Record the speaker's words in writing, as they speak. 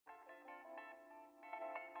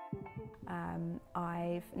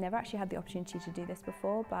I've never actually had the opportunity to do this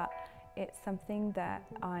before, but it's something that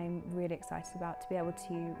I'm really excited about. To be able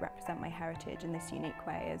to represent my heritage in this unique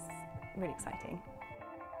way is really exciting.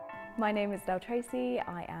 My name is Adelle Tracey,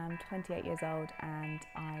 I am 28 years old and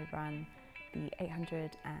I run the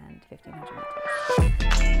 800 and 1500 metres.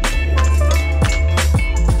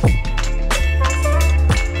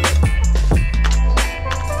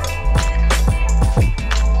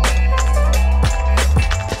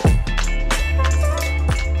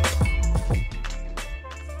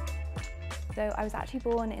 So I was actually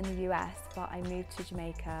born in the US, but I moved to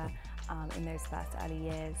Jamaica in those first early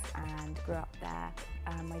years and grew up there.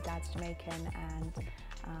 My dad's Jamaican and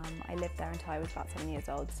I lived there until I was about 7 years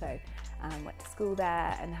old, so went to school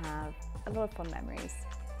there and have a lot of fond memories.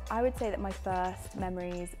 I would say that my first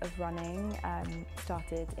memories of running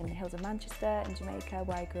started in the hills of Manchester in Jamaica,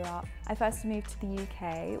 where I grew up. I first moved to the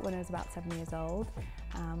UK when I was about 7 years old.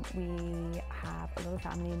 We have a lot of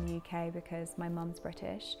family in the UK because my mum's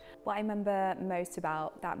British. What I remember most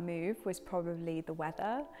about that move was probably the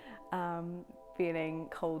weather. Feeling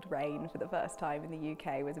cold rain for the first time in the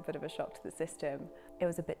UK was a bit of a shock to the system. It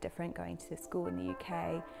was a bit different going to school in the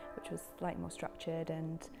UK, which was slightly more structured,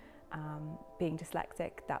 and being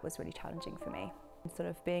dyslexic, that was really challenging for me. Sort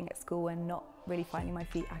of being at school and not really finding my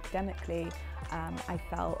feet academically, I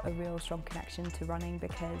felt a real strong connection to running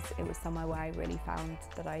because it was somewhere where I really found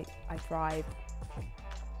that I thrived.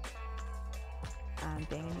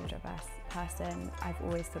 Being a neurodiverse person, I've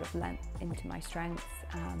always sort of lent into my strengths,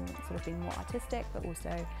 sort of being more artistic, but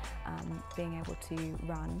also being able to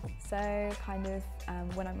run. So kind of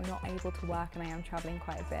when I'm not able to work and I am travelling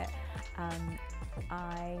quite a bit,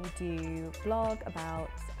 I do blog about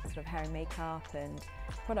sort of hair and makeup and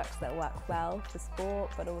products that work well for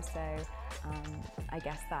sport, but also I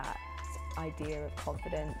guess that idea of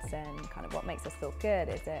confidence and kind of what makes us feel good.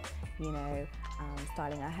 Is it, you know,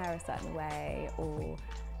 styling our hair a certain way, or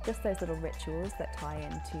just those little rituals that tie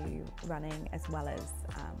into running, as well as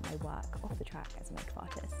my work off the track as a makeup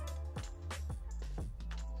artist.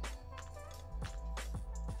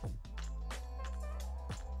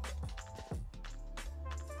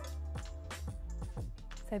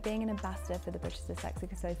 So being an ambassador for the British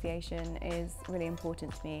Dyslexic Association is really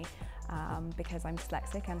important to me because I'm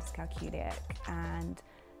dyslexic and dyscalculic, and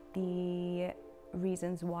the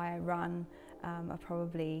reasons why I run are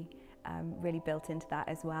probably really built into that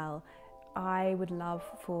as well. I would love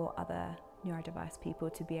for other neurodiverse people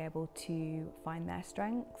to be able to find their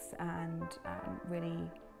strengths and really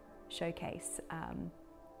showcase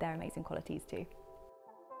their amazing qualities too.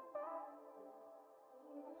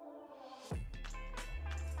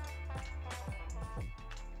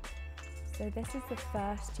 So this is the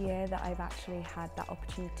first year that I've actually had that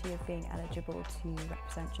opportunity of being eligible to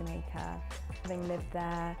represent Jamaica. Having lived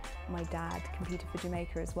there, my dad competed for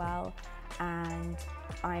Jamaica as well, and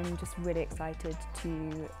I'm just really excited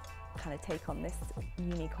to kind of take on this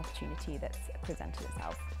unique opportunity that's presented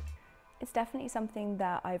itself. It's definitely something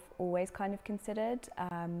that I've always kind of considered,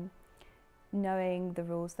 knowing the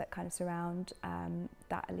rules that kind of surround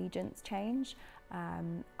that allegiance change.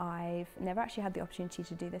 I've never actually had the opportunity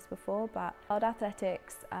to do this before, but world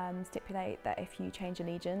athletics stipulate that if you change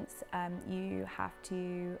allegiance, you have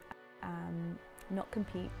to not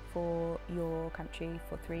compete for your country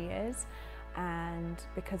for 3 years, and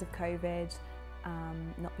because of COVID,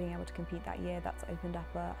 not being able to compete that year, that's opened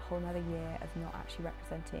up a whole other year of not actually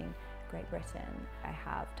representing Great Britain. I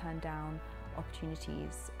have turned down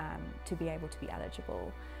opportunities to be able to be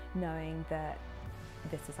eligible, knowing that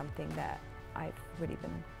this is something that I've really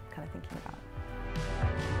been kind of thinking about.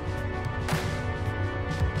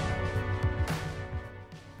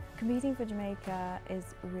 Competing for Jamaica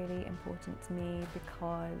is really important to me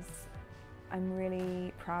because I'm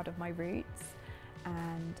really proud of my roots,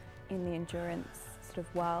 and in the endurance sort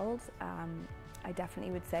of world, I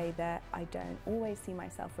definitely would say that I don't always see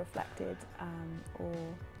myself reflected or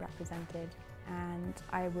represented, and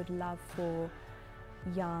I would love for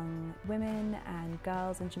young women and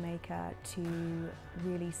girls in Jamaica to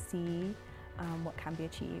really see what can be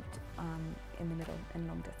achieved in the middle and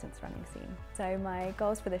long distance running scene. So my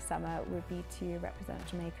goals for this summer would be to represent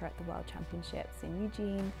Jamaica at the World Championships in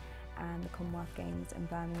Eugene and the Commonwealth Games in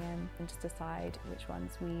Birmingham, and just decide which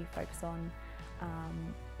ones we focus on.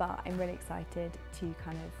 But I'm really excited to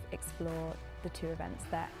kind of explore the two events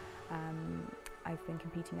that I've been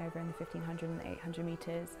competing over in the 1500 and the 800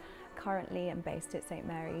 metres. Currently I'm based at St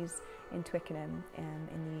Mary's in Twickenham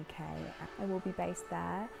in the UK. I will be based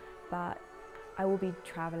there, but I will be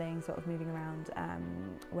travelling, sort of moving around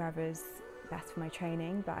wherever's best for my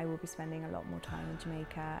training, but I will be spending a lot more time in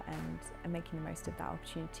Jamaica and making the most of that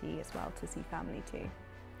opportunity as well to see family too.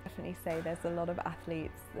 Definitely say there's a lot of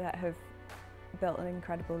athletes that have built an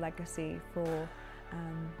incredible legacy for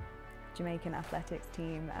Jamaican athletics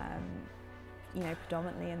team, you know,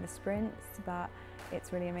 predominantly in the sprints, but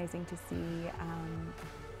it's really amazing to see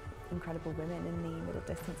incredible women in the middle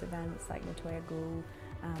distance events like Latoya Gould,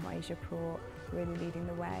 Aisha Pratt, really leading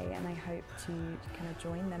the way, and I hope to kind of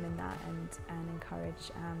join them in that and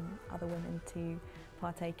encourage other women to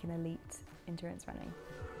partake in elite endurance running.